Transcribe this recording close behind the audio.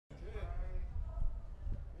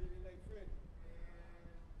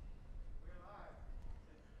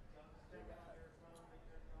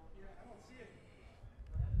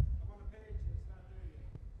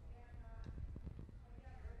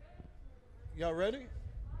Y'all ready?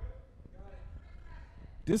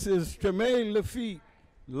 This is Treme Lafitte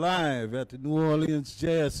live at the New Orleans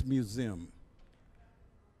Jazz Museum.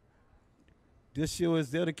 This show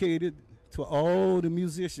is dedicated to all the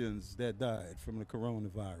musicians that died from the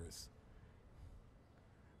coronavirus.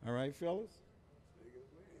 All right, fellas?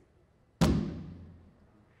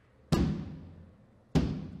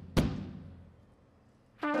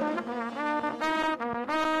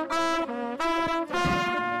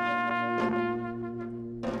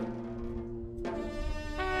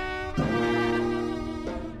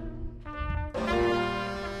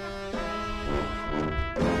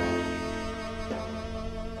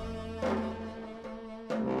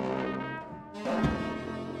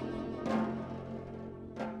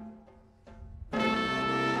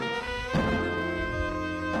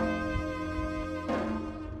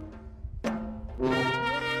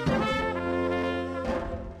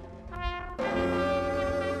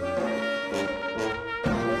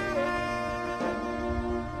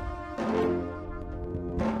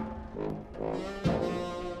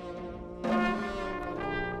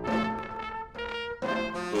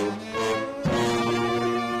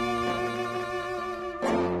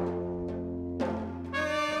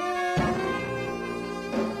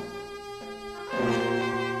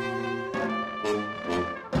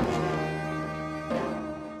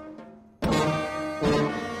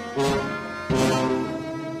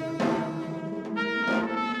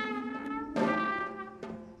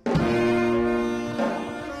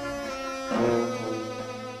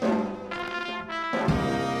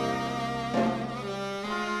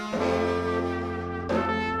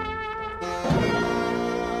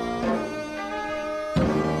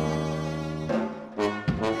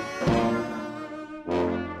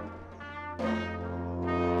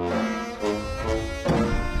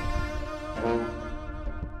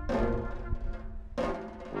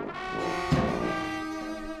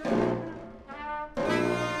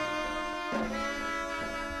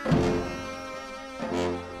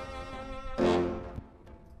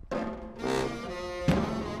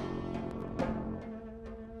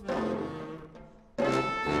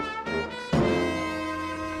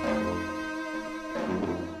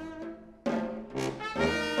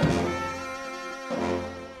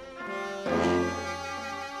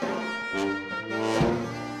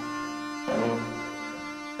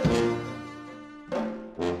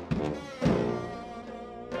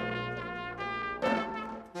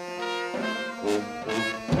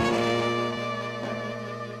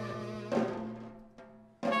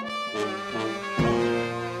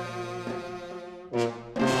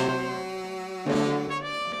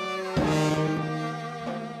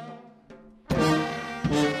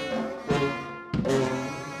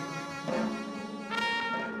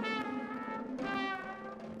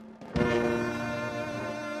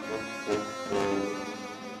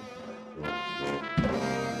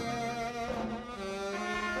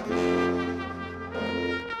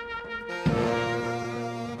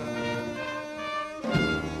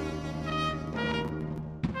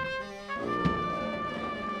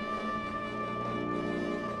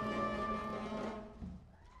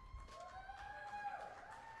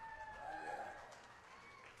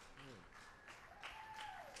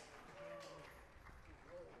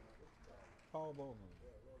 Paul Bowman.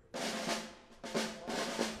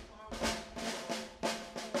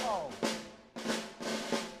 Paul.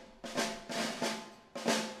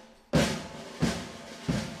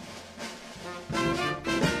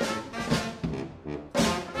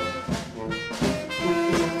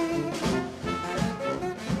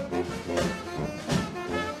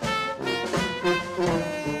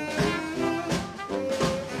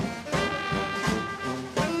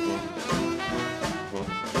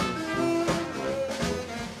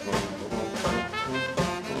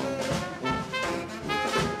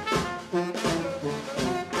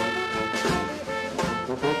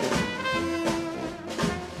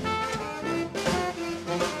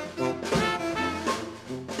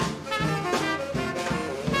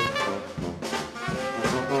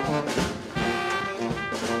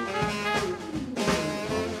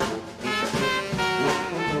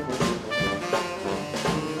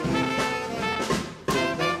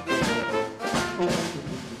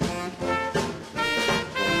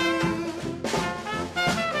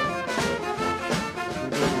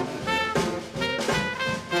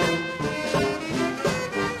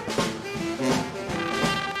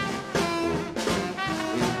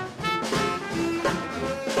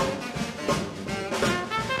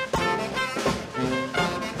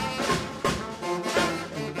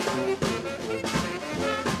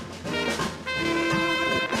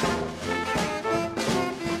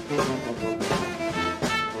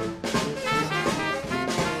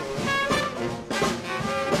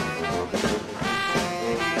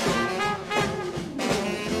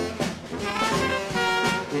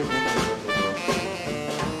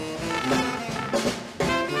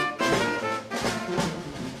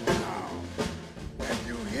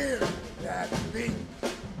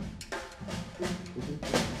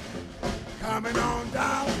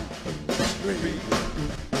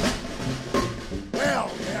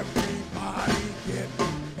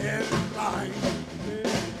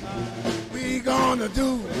 gonna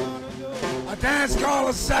do a dance called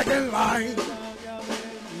a second line.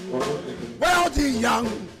 Well, the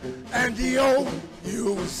young and the old,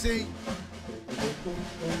 you see,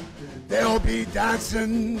 they'll be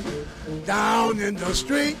dancing down in the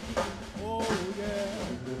street.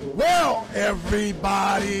 Well,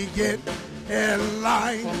 everybody get in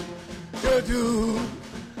line to do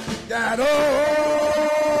that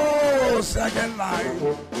old second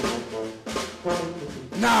line.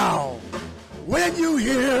 Now, when you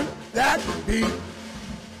hear that beat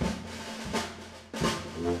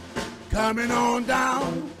coming on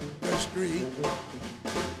down the street,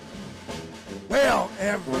 well,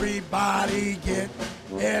 everybody get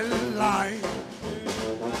in line.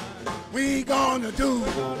 We gonna do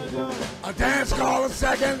a dance called a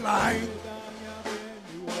second line.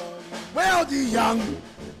 Well, the young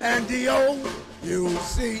and the old, you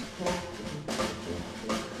see,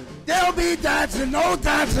 they'll be dancing, oh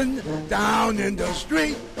dancing down in the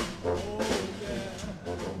street.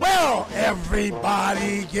 Well,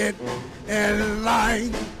 everybody get in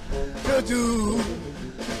line to do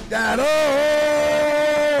that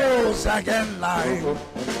old second line.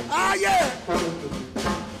 Ah, yeah!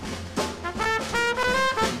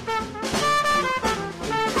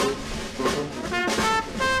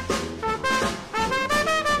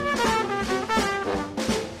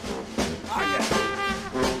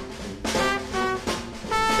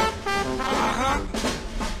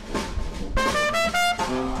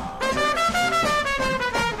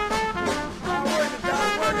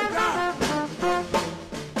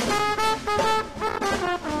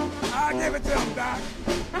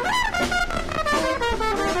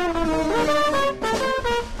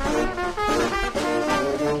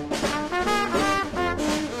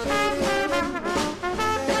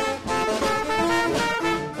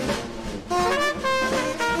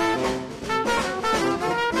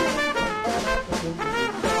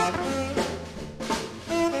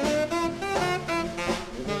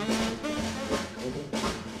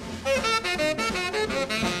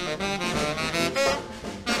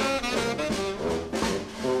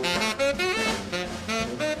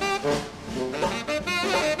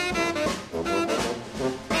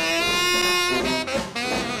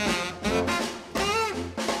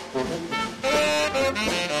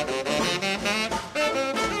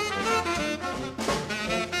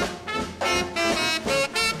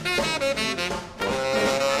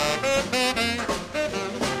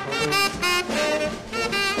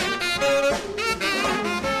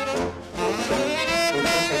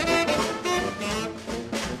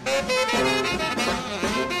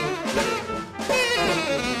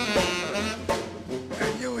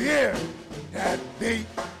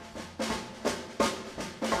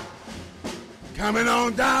 Coming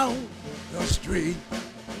on down the street.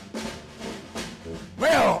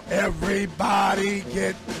 Well, everybody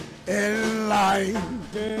get in line.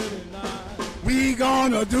 We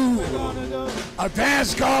gonna do a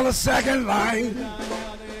dance called a second line.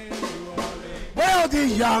 Well, the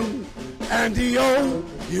young and the old,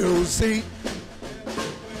 you see,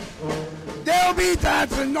 they'll be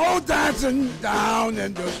dancing, oh dancing down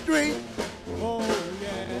in the street.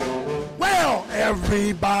 Well,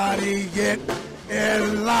 everybody get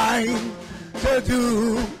in line to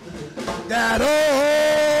do that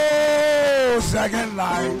old second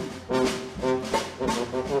line.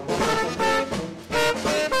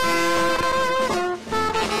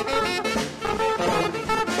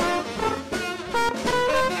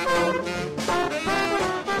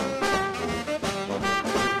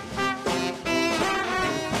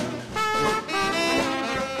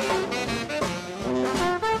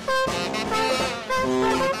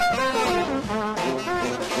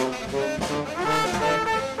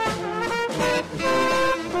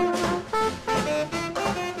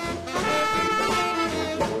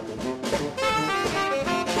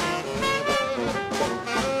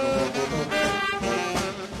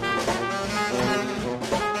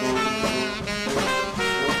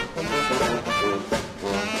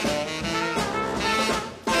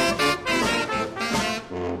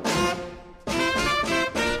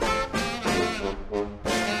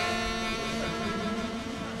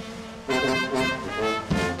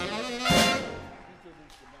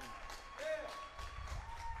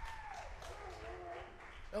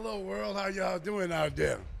 Hello, world. How y'all doing out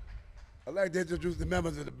there? I'd like to introduce the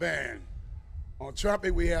members of the band. On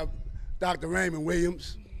trumpet, we have Dr. Raymond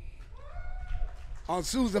Williams. On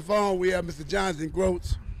sousaphone, we have Mr. Jonathan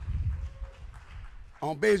Groats.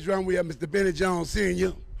 On bass drum, we have Mr. Benny Jones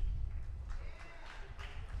Sr.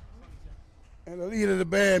 And the leader of the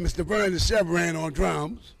band, Mr. Vernon Chevron on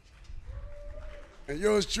drums. And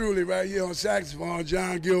yours truly right here on saxophone,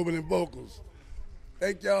 John Gilbert and vocals.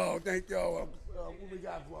 Thank y'all. Thank y'all. What we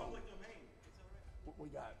got for them? What we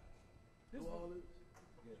got? New Orleans?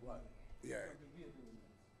 What? Yeah.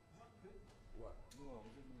 What?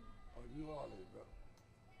 Oh, New Orleans, bro.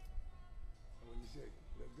 What do you say?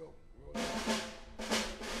 Let's go. Roll it.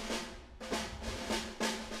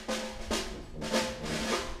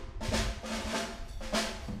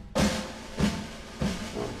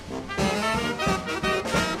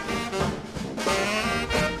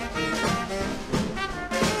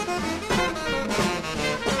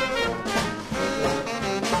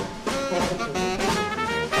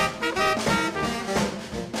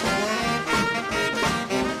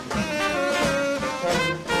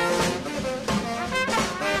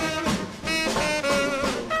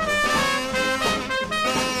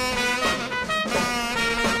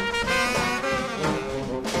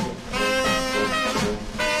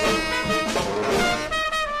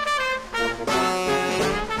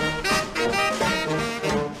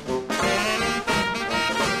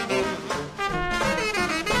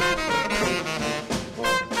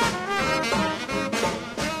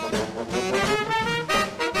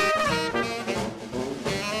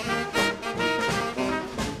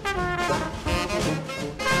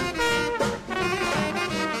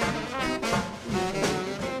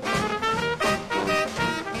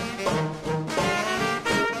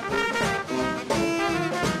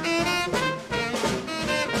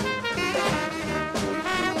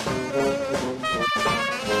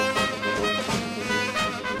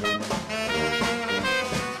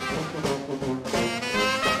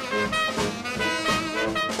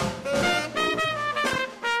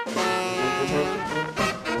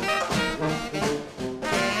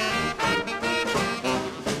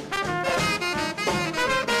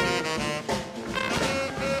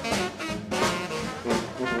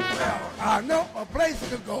 I know a place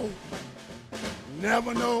to go.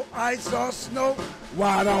 Never know ice or snow.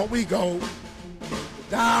 Why don't we go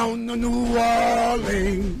down to New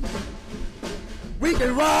Orleans? We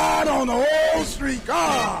can ride on the old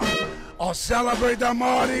streetcar or celebrate the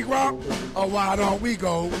Mardi Gras. Or why don't we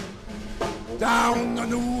go down to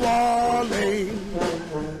New Orleans?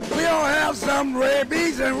 We'll have some red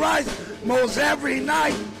beans and rice most every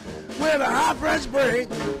night with a hot French bread.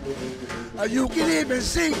 You can even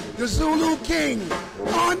see the Zulu King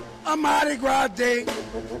on a Mardi Gras day.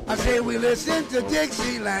 I say we listen to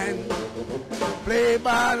Dixieland, played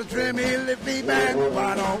by the Treme Lafitte band.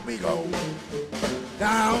 Why don't we go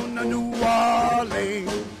down to New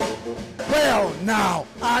Orleans? Well, now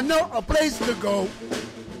I know a place to go.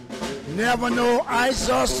 Never know ice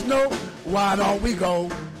or snow. Why don't we go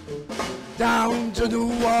down to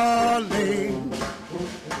New Orleans?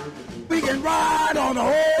 We can ride on the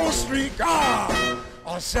whole streetcar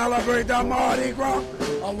or celebrate the Mardi Gras.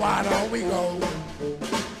 Or why don't we go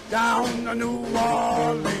down to New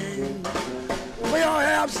Orleans? We'll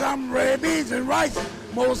have some red beans and rice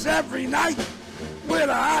most every night with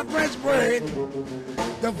a hot French bread.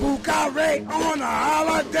 The Foucault on a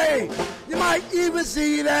holiday. You might even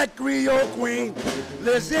see that Creole Queen.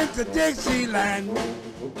 Listen to Dixieland,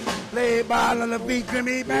 played by the Lafitte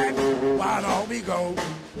Treme band. Why don't we go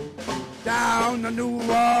down to New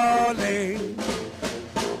Orleans?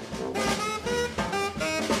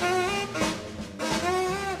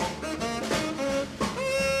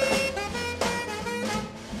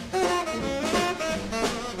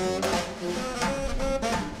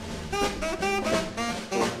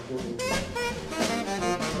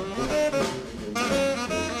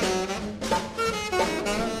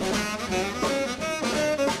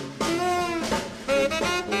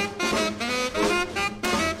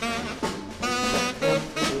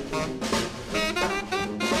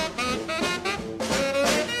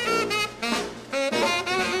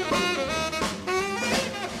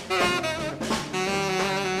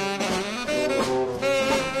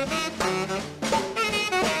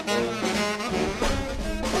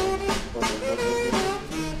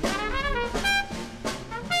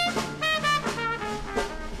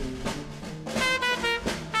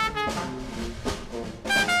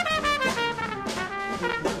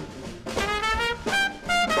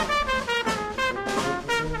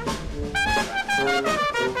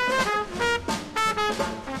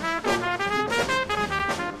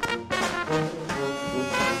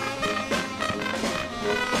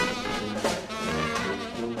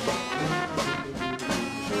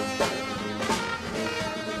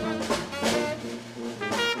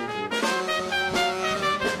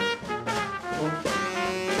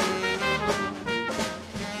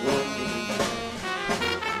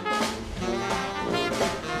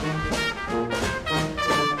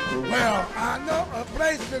 Well, I know a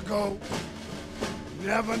place to go.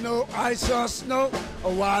 Never know ice or snow,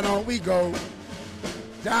 or why don't we go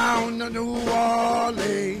down to New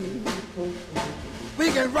Orleans?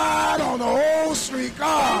 We can ride on the old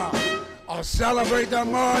streetcar, or celebrate the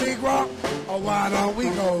Mardi Gras, or why don't we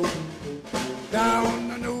go down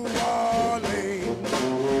to New Orleans?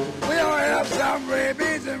 We'll have some red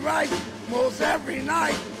beans and rice most every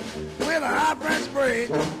night with a hot French bread.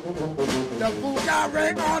 The food got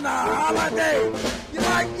right on a holiday. You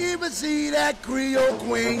might even see that Creole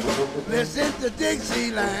queen listen to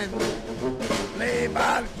Dixieland played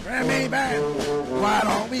by the Treme band. Why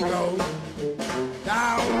don't we go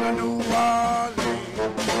down to New Orleans?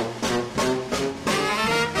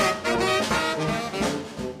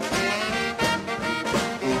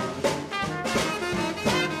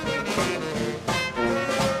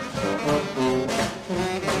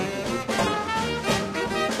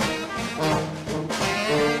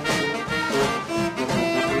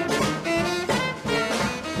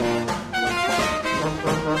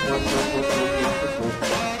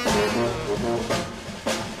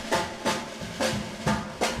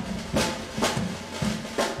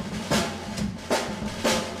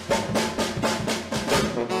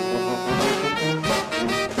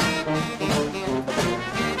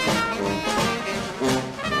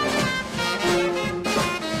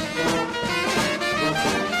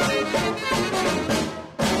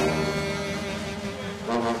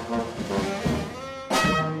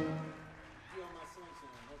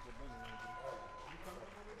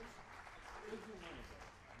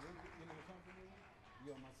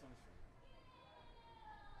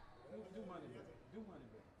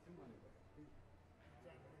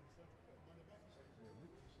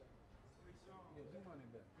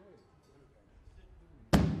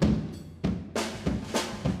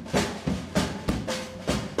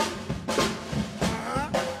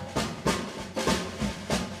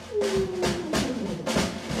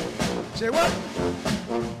 Say what?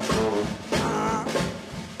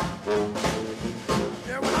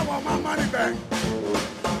 Yeah, well, I want my money back.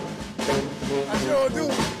 I sure do.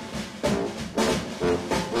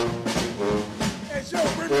 Hey, sure,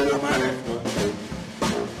 bring me the money.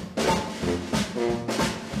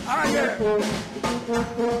 Ah, yeah.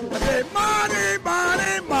 I say, money,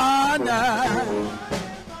 money, money.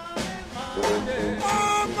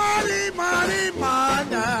 Oh, money, money,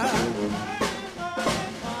 money.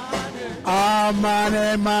 Oh,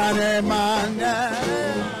 money, money, money.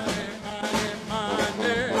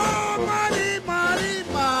 Oh, money, money,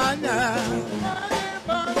 money.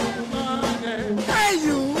 Hey,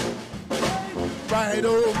 you, right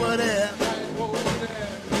over there.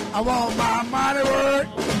 I want my money work.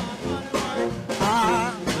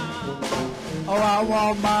 Oh, I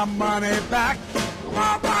want my money back. I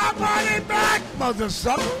want my money back, mother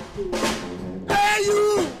sucker. Hey,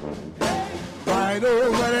 you, right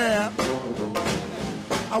over there.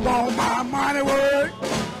 I want my money work.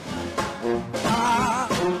 Oh,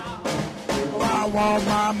 I want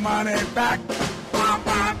my money back. I want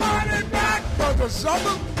my money back, mother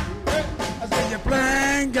sucker. I said, you're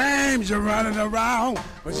playing games, you're running around,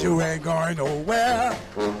 but you ain't going nowhere.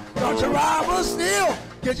 Don't you rob or steal,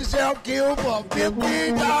 get yourself killed for a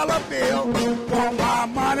 $50 bill. Want my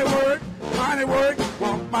money work,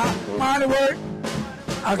 want my money work.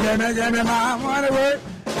 Give me my money work,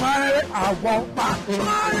 money work. I want my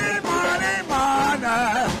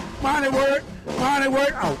money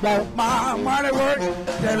work. I want my money work.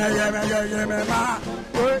 Give me my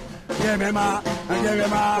work. Give me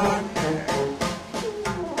my.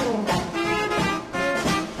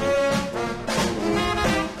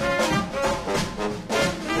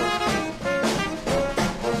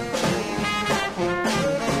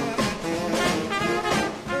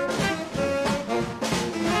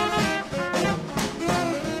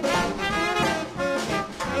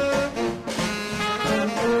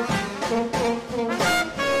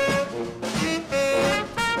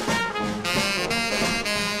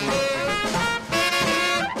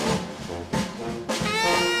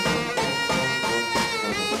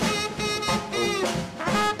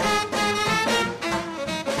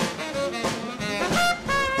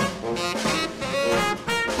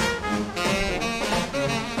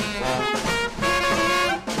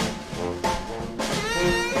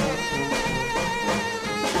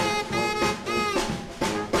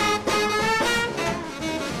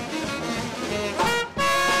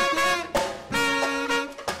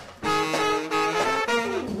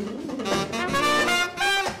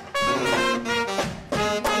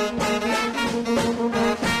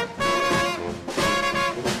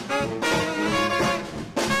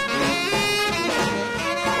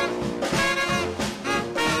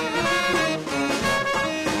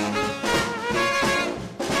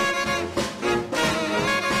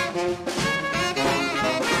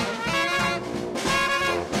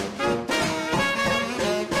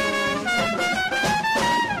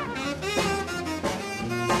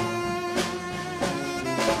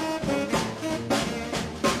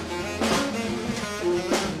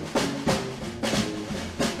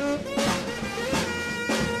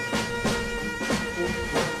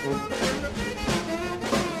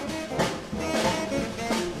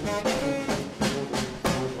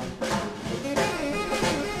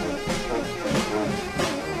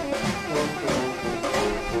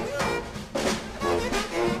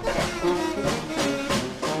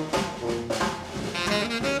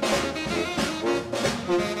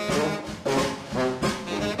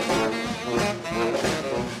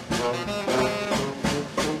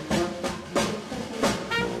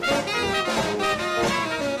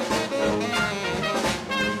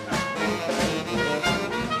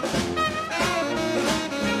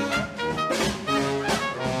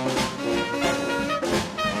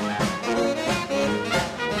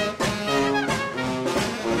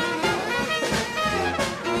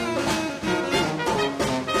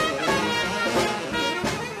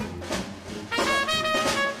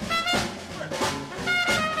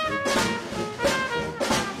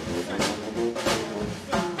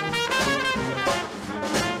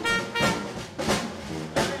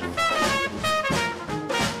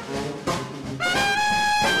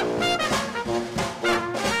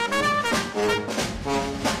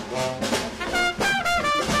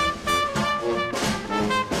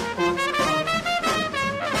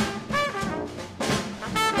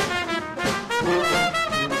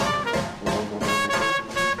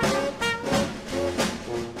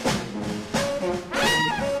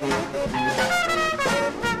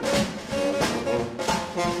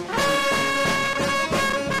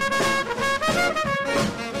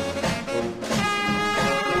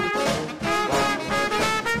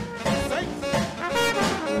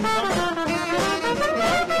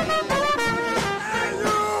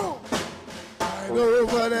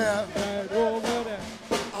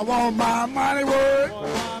 want my money worth.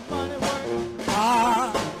 Want my money worth.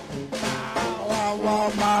 I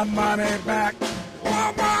want my money back.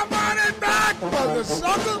 Want my money back for the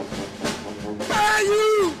sucker. Hey,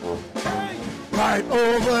 you. Hey, Right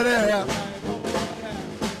over there.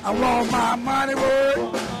 I want my money worth.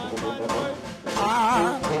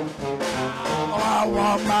 I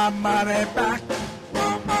want my money back.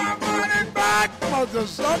 Want my money back, mother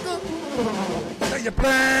sucker. Say you're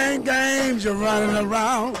playing games, you're running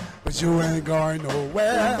around, but you ain't going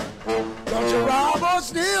nowhere. Don't you rob or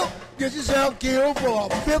steal? Get yourself killed for a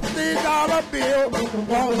 $50 bill.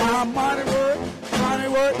 Want my money worth? Money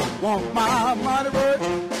worth? Want my money worth?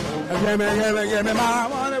 Give me my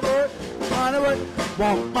money worth. Money worth?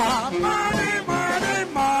 Want my money, money,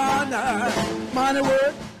 money. Money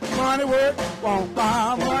worth? Money worth? Want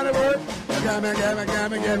my money worth? Give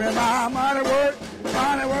me my money worth.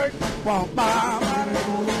 Money worth? Want my money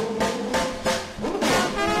worth.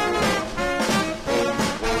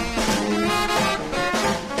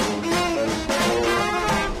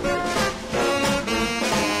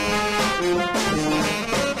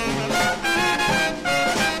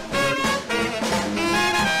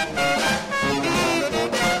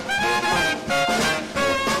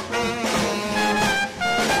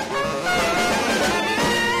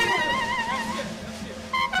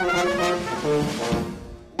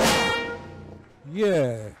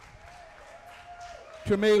 Yeah.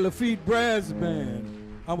 Treme Lafitte Brass Band.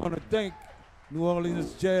 I want to thank New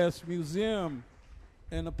Orleans Jazz Museum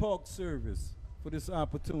and the Park Service for this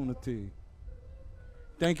opportunity.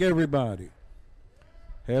 Thank everybody.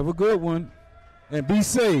 Have a good one and be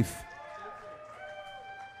safe.